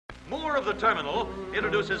of the terminal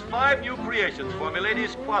introduces 5 new creations for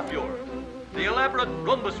milady's coiffure. The elaborate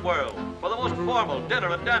rumba swirl for the most formal dinner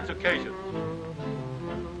and dance occasions.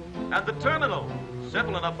 And the terminal,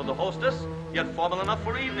 simple enough for the hostess, yet formal enough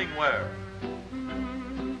for evening wear.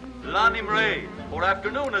 La Nimrée, for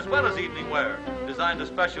afternoon as well as evening wear, designed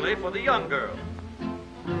especially for the young girl.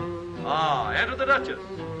 Ah, enter the Duchess.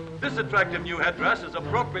 This attractive new headdress is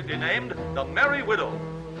appropriately named the Merry Widow.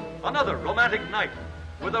 Another romantic night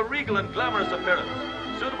with a regal and glamorous appearance,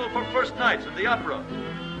 suitable for first nights in the opera.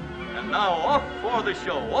 And now off for the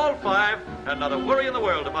show, all 5, and not a worry in the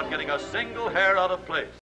world about getting a single hair out of place.